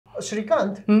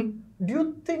Shrikant, do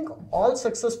you think all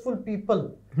successful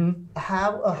people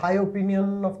have a high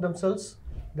opinion of themselves?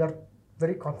 They are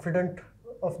very confident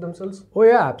of themselves. Oh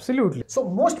yeah, absolutely. So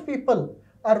most people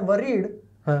are worried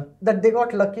that they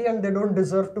got lucky and they don't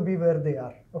deserve to be where they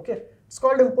are. Okay, it's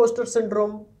called imposter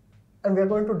syndrome, and we are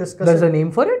going to discuss. There's a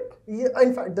name for it? Yeah,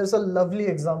 in fact, there's a lovely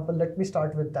example. Let me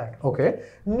start with that. Okay.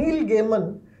 Neil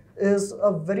Gaiman is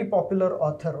a very popular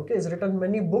author. Okay, he's written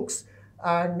many books,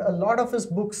 and a lot of his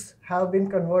books have been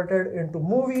converted into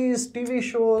movies, TV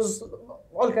shows,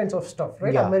 all kinds of stuff,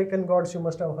 right? Yeah. American Gods, you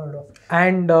must have heard of.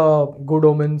 And Good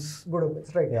Omens. Good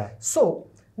Omens, right? Yeah. So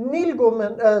Neil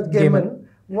Gaiman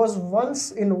was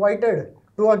once invited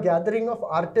to a gathering of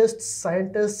artists,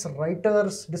 scientists,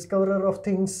 writers, discoverer of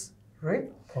things,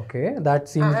 right? Okay, that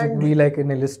seems to be like an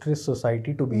illustrious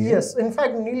society to be in. Yes, in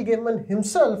fact, Neil Gaiman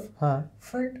himself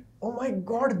felt, oh my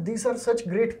God, these are such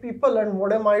great people, and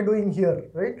what am I doing here,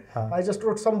 right? I just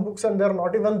wrote some books and they're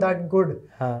not even that good,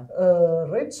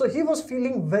 right? So he was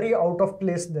feeling very out of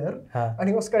place there, and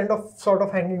he was kind of sort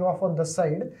of hanging off on the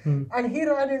side, and he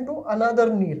ran into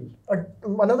another Neil,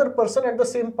 another person at the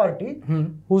same party,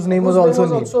 whose name was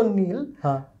also Neil,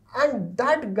 and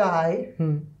that guy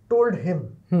told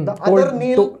him, the other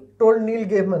Neil told Neil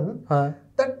Gaiman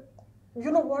that, you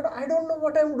know what, I don't know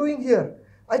what I'm doing here.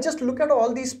 I just look at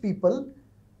all these people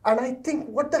and I think,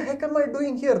 what the heck am I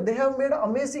doing here? They have made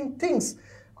amazing things.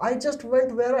 I just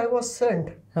went where I was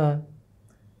sent.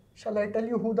 Shall I tell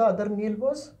you who the other Neil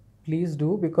was? Please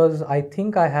do, because I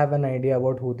think I have an idea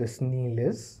about who this Neil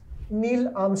is. Neil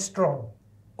Armstrong.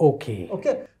 Okay.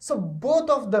 Okay. So both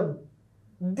of them,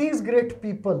 these great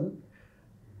people,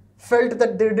 felt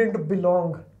that they didn't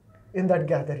belong in that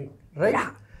gathering, right?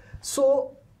 Yeah.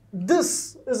 So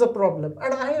this is a problem,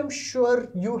 and I am sure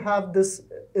you have this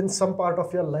in some part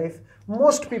of your life.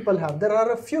 Most people have. There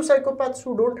are a few psychopaths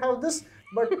who don't have this,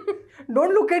 but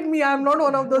don't look at me. I'm not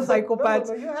one of those psychopaths.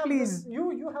 No, you have please.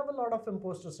 You have a lot of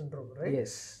imposter syndrome, right?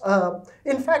 Yes.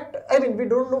 In fact, I mean, we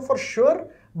don't know for sure,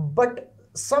 but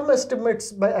some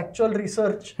estimates by actual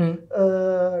research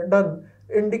done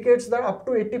indicates that up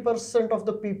to 80% of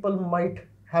the people might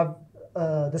have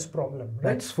this problem. Right?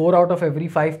 That's 4 out of every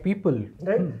 5 people.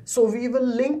 Right. So we will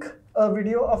link a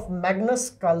video of Magnus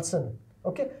Carlsen.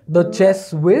 Okay. The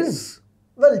chess whiz.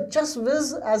 Well, chess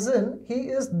whiz, as in he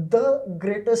is the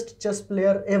greatest chess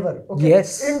player ever. Okay.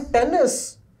 Yes. In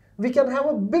tennis, we can have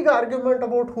a big argument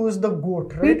about who is the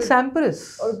GOAT, right? Pete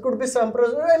Sampras. Or it could be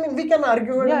Sampras. I mean, we can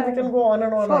argue and we can go on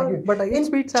and on arguing. But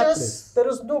in Pete chess, there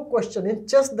is no question. In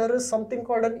chess, there is something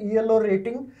called an ELO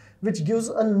rating, which gives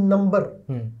a number.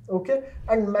 Okay,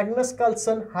 and Magnus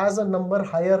Carlsen has a number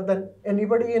higher than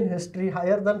anybody in history,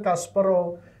 higher than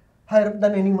Kasparov, higher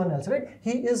than anyone else. Right?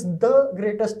 He is the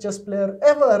greatest chess player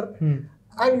ever.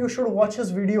 And you should watch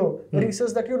his video where he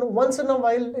says that, you know, once in a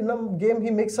while in a game he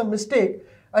makes a mistake.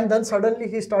 And then suddenly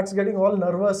he starts getting all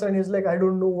nervous and he's like, I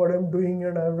don't know what I'm doing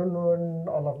and I don't know, and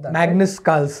all of that. Magnus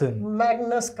Carlsen.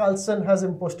 Magnus Carlsen has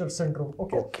imposter syndrome.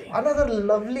 Okay. Another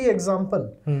lovely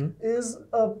example is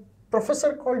a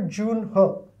professor called June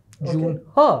He. June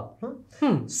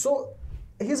He. So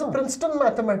he's a Princeton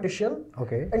mathematician.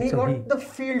 Okay. And he got the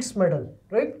Fields Medal,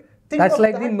 right? That's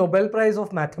like the Nobel Prize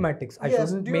of mathematics. I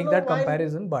shouldn't make that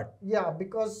comparison, but... Yeah,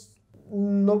 because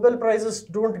Nobel Prizes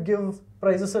don't give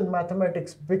prizes in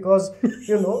mathematics because,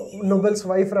 you know, Nobel's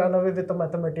wife ran away with a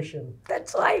mathematician.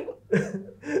 That's why.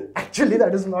 Actually,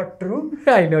 that is not true.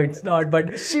 I know it's not, but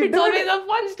it's always a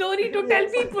fun story to tell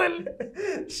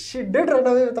people. She did run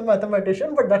away with a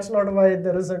mathematician, but that's not why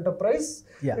there isn't a prize.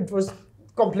 Yeah. It was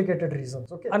complicated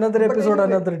reasons. Okay. Another episode,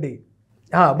 another day.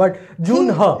 But June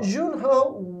He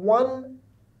won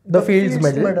the Fields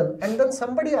Medal. And then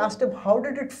somebody asked him, how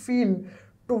did it feel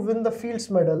to win the Fields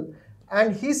Medal?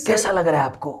 And he said, कैसा लग रहा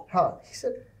है आपको? He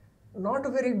said, not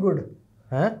very good.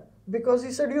 Huh? Because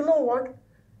he said, you know what?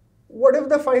 What if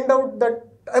they find out that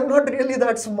I'm not really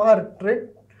that smart, right?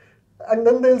 And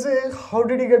then they'll say, how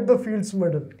did he get the Fields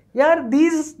Medal? Yeah,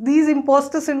 these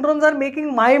imposter syndromes are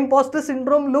making my imposter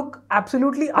syndrome look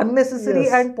absolutely unnecessary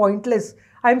and pointless.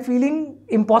 I'm feeling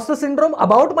imposter syndrome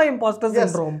about my imposter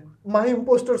syndrome. My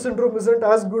imposter syndrome isn't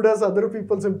as good as other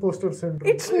people's imposter syndrome.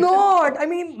 It's not. I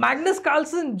mean, Magnus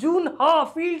Carlsen, June He,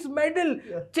 Fields Medal,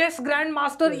 chess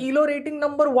grandmaster, ELO rating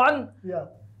number 1. Yeah.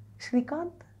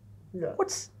 Shrikant? Yeah.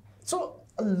 So,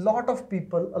 a lot of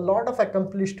people, a lot of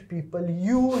accomplished people,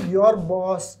 you, your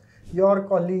boss, your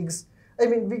colleagues, I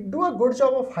mean, we do a good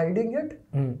job of hiding it,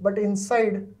 but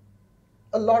inside,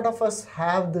 a lot of us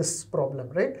have this problem,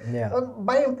 right? Yeah.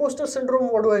 By imposter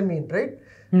syndrome, what do I mean, right?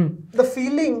 The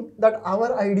feeling that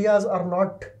our ideas are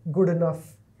not good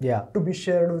enough to be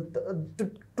shared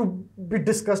with, to be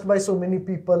discussed by so many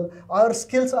people. Our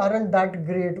skills aren't that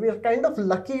great. We are kind of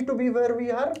lucky to be where we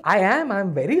are.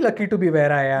 I'm very lucky to be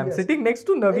where I am. Yes. Sitting next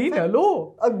to Naveen, In fact,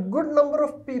 hello. A good number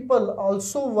of people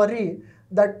also worry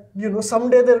that,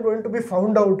 someday they're going to be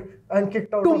found out and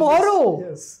kicked out. Tomorrow. Of this.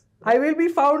 Yes. I will be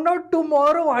found out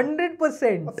tomorrow,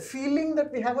 100%. A feeling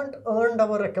that we haven't earned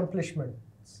our accomplishment.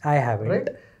 I haven't. Right?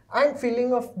 And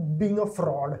feeling of being a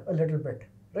fraud a little bit.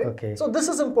 Right? Okay. So this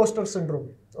is imposter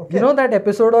syndrome. Okay. You know that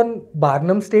episode on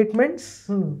Barnum statements?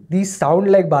 These sound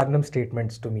like Barnum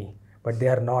statements to me, but they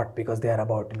are not because they are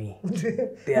about me.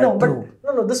 They are true.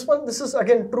 No, this is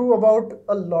again true about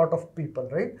a lot of people,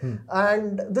 right?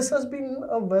 And this has been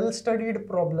a well-studied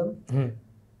problem.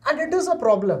 And it is a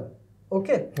problem.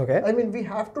 Okay. I mean, we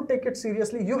have to take it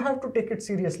seriously. You have to take it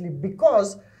seriously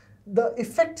because the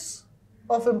effects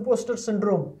of imposter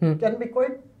syndrome can be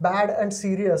quite bad and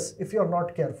serious if you're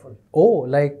not careful. Oh,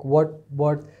 like what?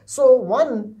 So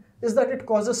one is that it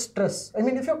causes stress. I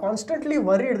mean, if you're constantly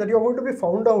worried that you're going to be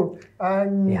found out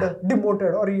and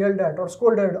demoted or yelled at or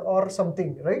scolded or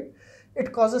something, right?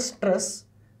 It causes stress.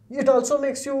 It also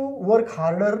makes you work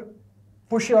harder,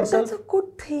 push yourself. That's a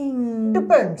good thing.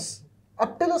 Depends.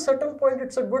 Up till a certain point,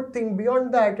 it's a good thing.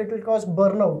 Beyond that, it will cause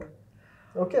burnout.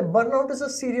 Okay, burnout is a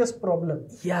serious problem.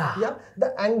 Yeah.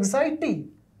 The anxiety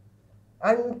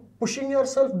and pushing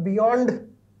yourself beyond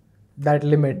that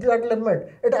limit,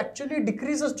 it actually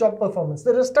decreases job performance.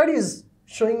 There are studies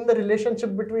showing the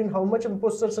relationship between how much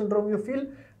imposter syndrome you feel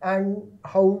and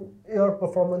how your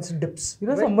performance dips. You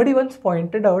know, somebody once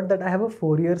pointed out that I have a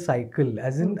 4-year cycle,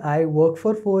 as in I work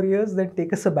for 4 years, then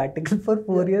take a sabbatical for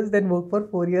 4 years, then work for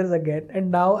 4 years again,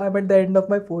 and now I'm at the end of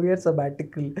my 4-year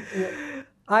sabbatical.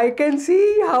 I can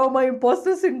see how my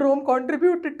imposter syndrome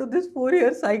contributed to this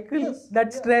 4-year cycle.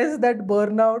 That stress, that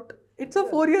burnout. It's a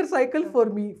 4-year cycle for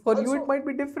me. For you, it might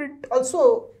be different.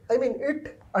 Also, I mean,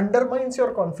 it undermines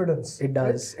your confidence. It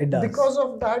does. Right? It does. Because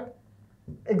of that,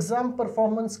 exam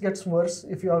performance gets worse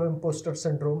if you have imposter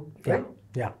syndrome. Right?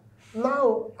 Yeah.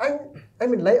 Now, I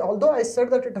mean, although I said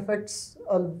that it affects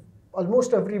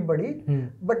almost everybody,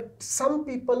 but some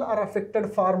people are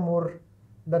affected far more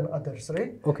than others,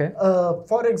 right? Okay.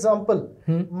 For example,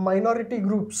 minority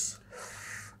groups.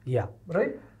 Yeah.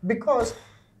 Right? Because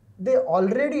they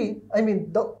already, I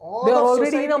mean, they're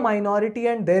already in a minority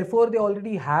and therefore they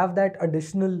already have that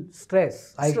additional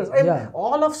stress.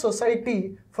 All of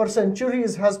society for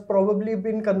centuries has probably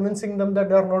been convincing them that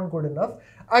they are not good enough.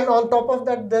 And on top of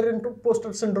that, their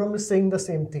imposter syndrome is saying the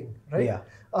same thing, right? Yeah.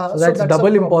 So that's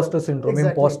double imposter syndrome. Exactly.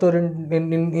 Imposter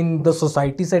in the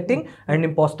society setting and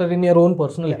imposter in your own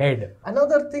personal head.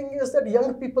 Another thing is that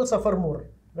young people suffer more,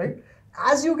 right?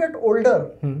 As you get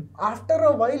older, after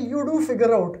a while, you do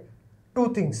figure out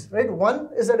two things, right? One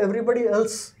is that everybody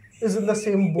else is in the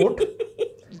same boat.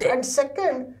 And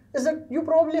second is that you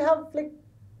probably have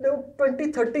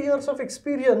 20, 30 years of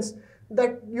experience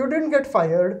that you didn't get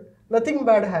fired, nothing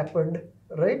bad happened,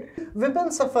 right?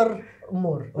 Women suffer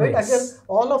more, right? Yes. Again,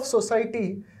 all of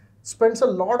society spends a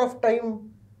lot of time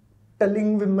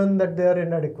telling women that they are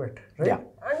inadequate, right? Yeah.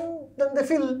 And then they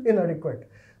feel inadequate.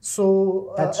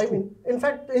 So, I mean, in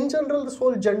fact, in general, this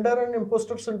whole gender and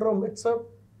imposter syndrome, it's a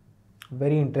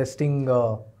very interesting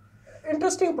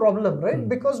problem, right?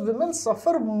 Because women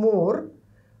suffer more,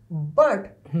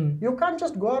 but you can't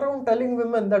just go around telling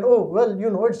women that, oh, well,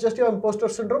 it's just your imposter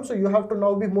syndrome, so you have to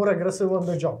now be more aggressive on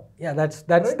the job. Yeah, that's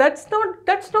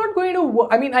not going to work.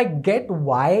 I mean, I get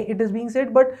why it is being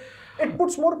said, but it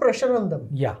puts more pressure on them.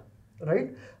 Yeah.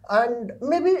 Right? And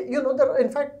maybe,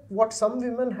 in fact, what some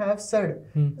women have said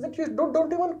is that you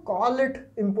don't even call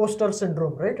it imposter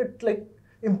syndrome, right? It's like,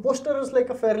 imposter is like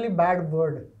a fairly bad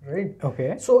word, right?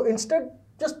 Okay. So instead,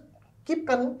 just keep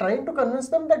trying to convince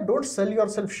them that don't sell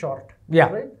yourself short. Yeah.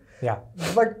 Right? Yeah.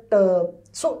 But,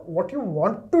 so what you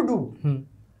want to do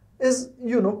is,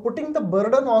 putting the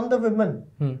burden on the women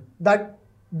that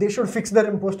they should fix their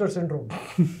imposter syndrome,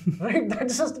 right?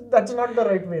 That's not the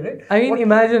right way, right? I mean,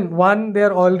 imagine, one,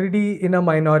 they're already in a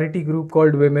minority group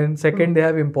called women. Second, they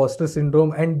have imposter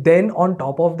syndrome. And then on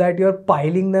top of that, you're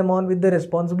piling them on with the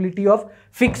responsibility of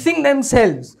fixing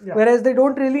themselves. Yeah. Whereas they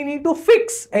don't really need to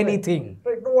fix anything.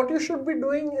 Right. What you should be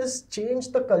doing is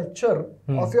change the culture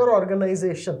of your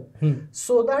organization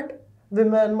so that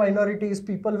women, minorities,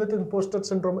 people with imposter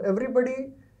syndrome, everybody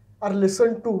are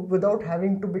listened to without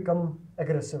having to become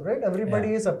aggressive, right?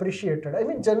 Everybody is appreciated. I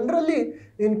mean, generally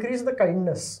increase the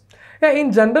kindness. Yeah,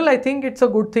 in general, I think it's a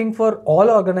good thing for all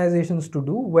organizations to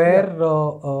do, where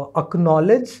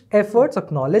acknowledge efforts,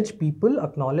 acknowledge people,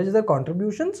 acknowledge their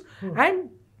contributions, and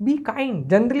be kind.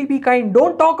 Generally be kind.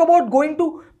 Don't talk about going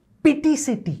to pity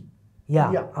city.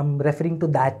 Yeah, I'm referring to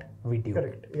that. video.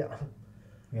 Correct. Yeah.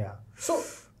 Yeah. So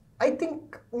I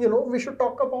think, we should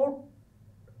talk about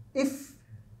if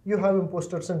you have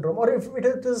imposter syndrome or if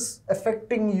it is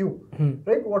affecting you,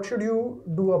 right? What should you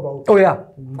do about Oh it? yeah,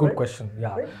 good Right? question.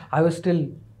 Yeah, Right? I was still.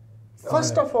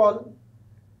 First of all,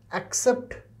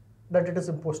 accept that it is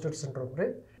imposter syndrome,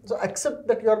 right? So accept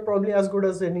that you are probably as good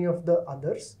as any of the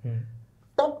others.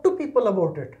 Talk to people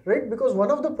about it, right? Because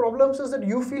one of the problems is that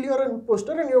you feel you're an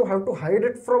imposter and you have to hide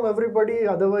it from everybody,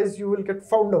 otherwise you will get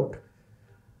found out.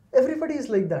 Everybody is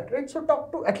like that, right? So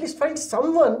talk to, at least find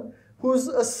someone who's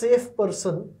a safe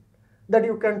person that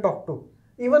you can talk to.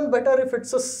 Even better if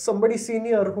it's somebody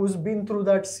senior who's been through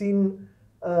that scene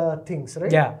things,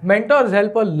 right? Yeah, mentors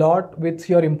help a lot with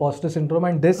your imposter syndrome,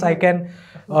 and this I can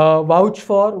vouch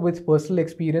for with personal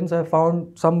experience. I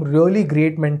found some really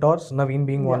great mentors, Naveen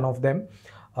being one of them,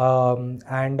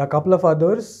 and a couple of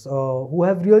others who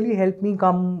have really helped me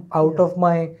come out of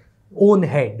my own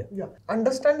head. Yeah.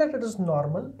 Understand that it is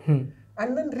normal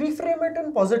and then reframe it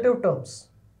in positive terms,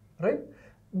 right?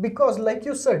 Because like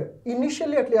you said,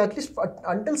 initially at least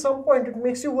until some point it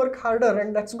makes you work harder,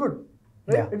 and that's good,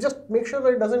 right? Yeah. It just makes sure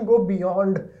that it doesn't go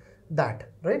beyond that,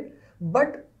 right?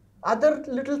 But other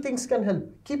little things can help.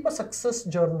 Keep a success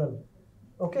journal,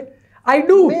 okay? I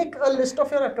do. Make a list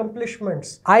of your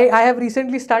accomplishments. I have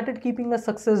recently started keeping a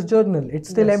success journal. It's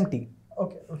still empty.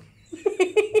 Okay.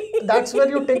 That's where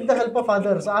you take the help of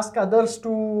others. Ask others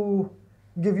to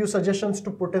give you suggestions to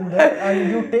put in there,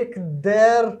 and you take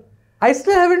their I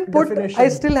still haven't put. definition. I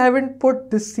still haven't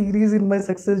put this series in my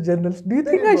success journals. Do you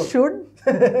think I should?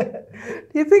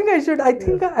 Do you think I should? I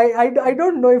think I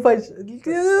don't know if I should.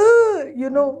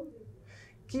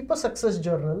 Keep a success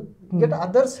journal. Get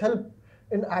others' help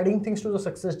in adding things to the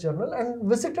success journal and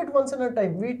visit it once in a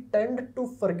time. We tend to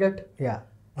forget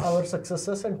our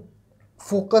successes and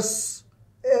focus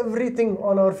everything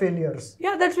on our failures.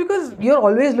 Yeah, that's because you're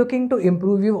always looking to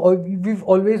improve. We've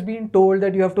always been told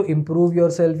that you have to improve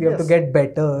yourself, you have to get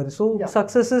better. So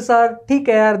successes are theek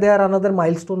hai yaar, they are another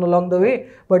milestone along the way.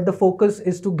 But the focus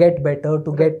is to get better,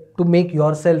 to make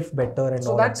yourself better, and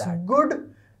so all that's of that.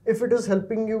 good if it is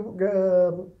helping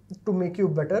you to make you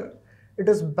better. It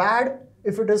is bad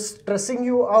if it is stressing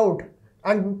you out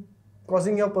and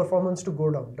causing your performance to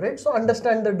go down, right? So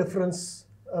understand the difference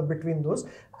between those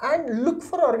and look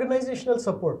for organizational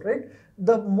support, right?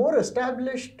 The more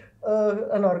established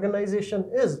an organization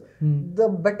is, the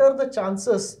better the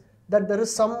chances that there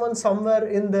is someone somewhere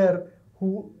in there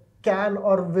who can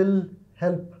or will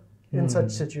help in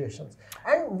such situations.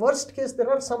 And worst case, there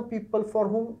are some people for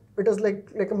whom it is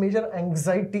like a major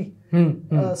anxiety.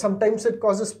 Sometimes it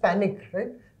causes panic, right?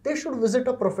 They should visit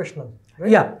a professional, right?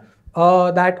 Yeah.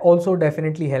 That also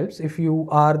definitely helps. If you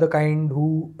are the kind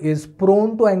who is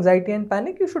prone to anxiety and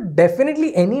panic, you should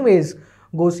definitely anyways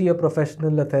go see a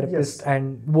professional, a therapist,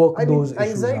 and work those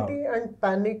issues out. Anxiety and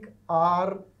panic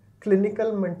are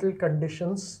clinical mental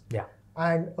conditions,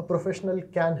 and a professional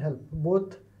can help.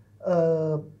 Both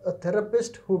a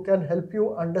therapist who can help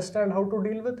you understand how to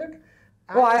deal with it,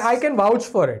 Oh, I can vouch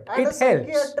for it. and It a helps.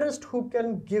 psychiatrist who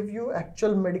can give you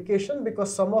actual medication,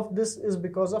 because some of this is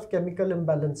because of chemical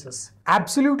imbalances.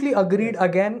 Absolutely agreed.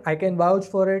 Again, I can vouch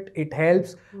for it. It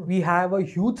helps. We have a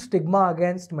huge stigma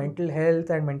against mental health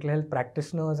and mental health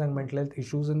practitioners and mental health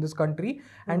issues in this country.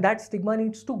 And that stigma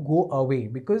needs to go away,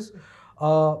 because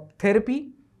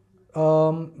therapy,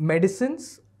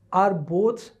 medicines are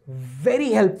both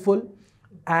very helpful.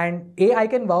 And A, I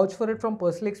can vouch for it from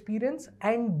personal experience.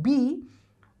 And B,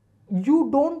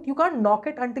 you can't knock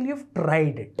it until you've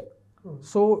tried it.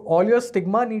 So all your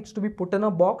stigma needs to be put in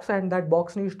a box, and that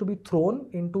box needs to be thrown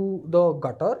into the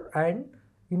gutter, and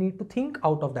you need to think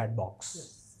out of that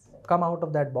box. Come out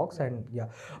of that box, and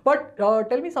But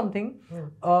tell me something.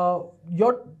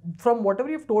 From whatever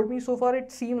you've told me so far,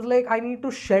 it seems like I need to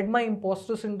shed my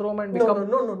imposter syndrome and become.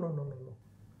 No.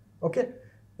 Okay,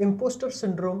 imposter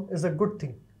syndrome is a good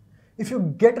thing. If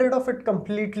you get rid of it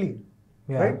completely,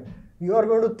 right? You are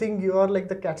going to think you are like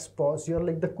the cat's paws. You are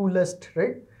like the coolest,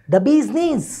 right? The bee's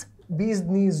knees. Bee's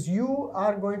knees. You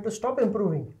are going to stop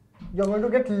improving. You're going to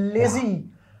get lazy,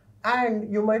 and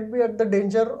you might be at the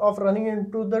danger of running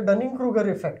into the Dunning-Kruger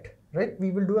effect, right?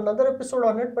 We will do another episode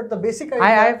on it, but the basic idea.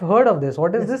 I've heard of this.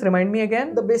 What is this? Remind me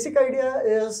again. The basic idea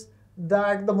is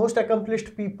that the most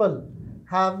accomplished people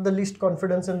have the least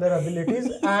confidence in their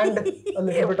abilities and a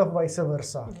little bit of vice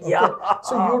versa. Okay?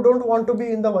 So you don't want to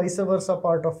be in the vice versa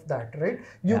part of that, right?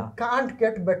 You can't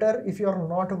get better if you're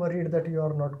not worried that you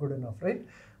are not good enough, right?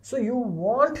 So you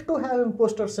want to have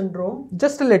imposter syndrome.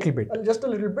 Just a little bit. Just a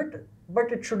little bit, but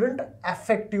it shouldn't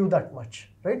affect you that much,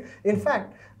 right? In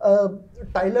fact,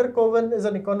 Tyler Cowen is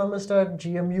an economist at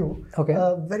GMU. Okay.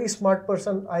 A very smart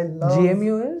person. I love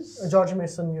GMU is? George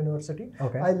Mason University.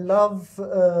 Okay. I love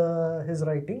his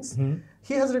writings.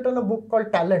 He has written a book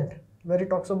called Talent, where he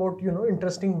talks about,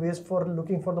 interesting ways for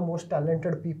looking for the most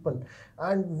talented people.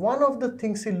 And one of the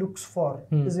things he looks for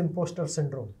is imposter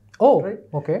syndrome. Oh, right?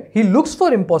 okay. He looks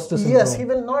for imposter syndrome. Yes, he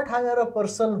will not hire a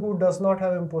person who does not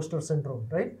have imposter syndrome,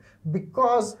 right?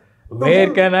 Because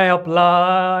where can I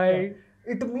apply?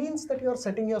 It means that you are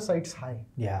setting your sights high.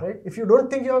 Yeah. Right? If you don't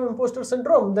think you have imposter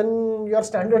syndrome, then your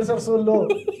standards are so low.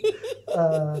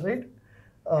 Right?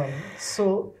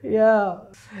 Yeah.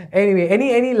 Anyway,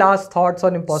 any last thoughts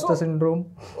on imposter syndrome?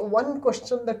 One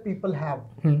question that people have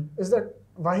is that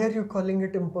why are you calling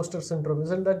it imposter syndrome?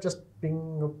 Isn't that just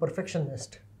being a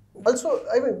perfectionist? Also,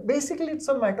 basically it's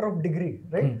a matter of degree,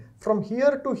 right? From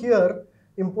here to here,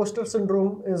 imposter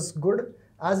syndrome is good.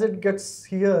 As it gets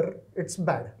here, it's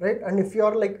bad, right? And if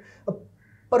you're like a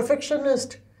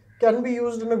perfectionist, can be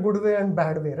used in a good way and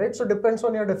bad way, right? So depends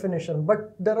on your definition.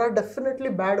 But there are definitely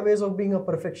bad ways of being a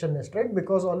perfectionist, right?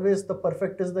 Because always the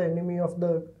perfect is the enemy of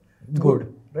the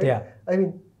good, right? Yeah.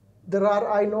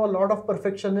 I know a lot of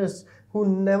perfectionists who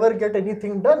never get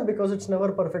anything done because it's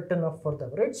never perfect enough for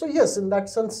them, right? So yes, in that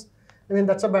sense,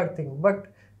 that's a bad thing. But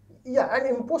yeah,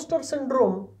 and imposter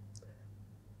syndrome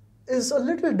is a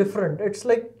little different. It's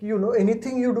like,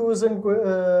 anything you do isn't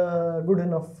good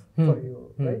enough for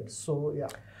you, right? So yeah.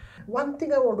 One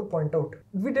thing I want to point out,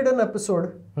 we did an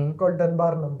episode called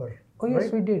Dunbar Number. Oh yes,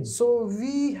 right? we did. So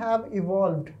we have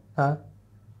evolved.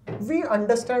 We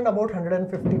understand about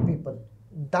 150 people.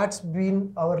 That's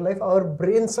been our life. Our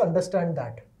brains understand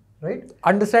that, right?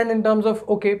 Understand in terms of,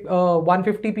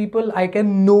 150 people I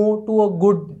can know to a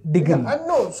good degree. Yeah, and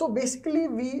no, so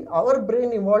basically our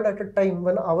brain evolved at a time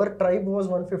when our tribe was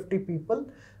 150 people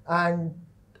and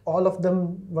all of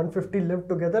them 150 lived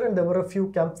together, and there were a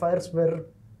few campfires where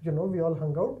we all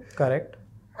hung out. Correct.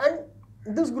 And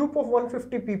this group of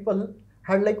 150 people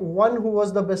had like one who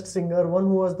was the best singer, one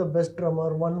who was the best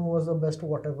drummer, one who was the best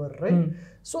whatever, right?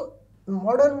 So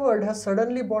modern world has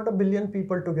suddenly brought 1 billion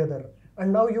people together,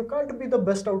 and now you can't be the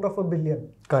best out of 1 billion.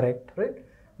 Correct. Right?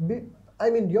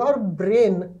 Your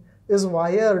brain is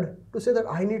wired to say that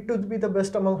I need to be the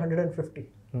best among 150.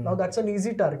 Now that's an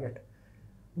easy target.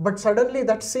 But suddenly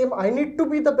that same I need to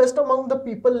be the best among the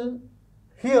people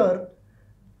here,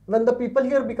 when the people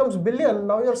here becomes billion,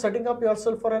 now you're setting up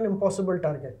yourself for an impossible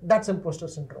target. That's imposter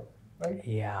syndrome, right?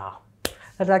 Yeah.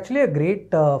 That's actually a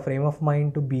great frame of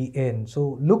mind to be in.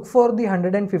 So look for the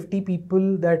 150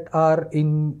 people that are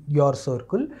in your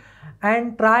circle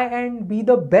and try and be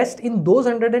the best in those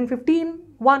 150 in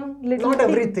one little Not thing.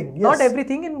 everything. Yes. Not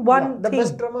everything in one The thing.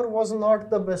 best drummer was not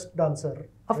the best dancer.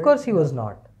 Of right? course he was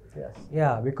not. Yes.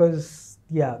 Yeah, because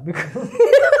He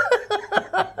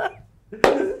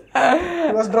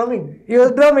was drumming. he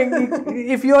was drumming.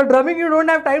 If you are drumming, you don't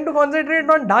have time to concentrate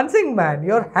on dancing, man.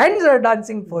 Your hands are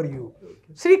dancing for you.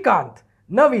 Srikanth,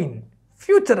 Naveen,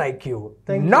 FutureIQ,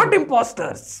 not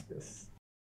imposters. Yes.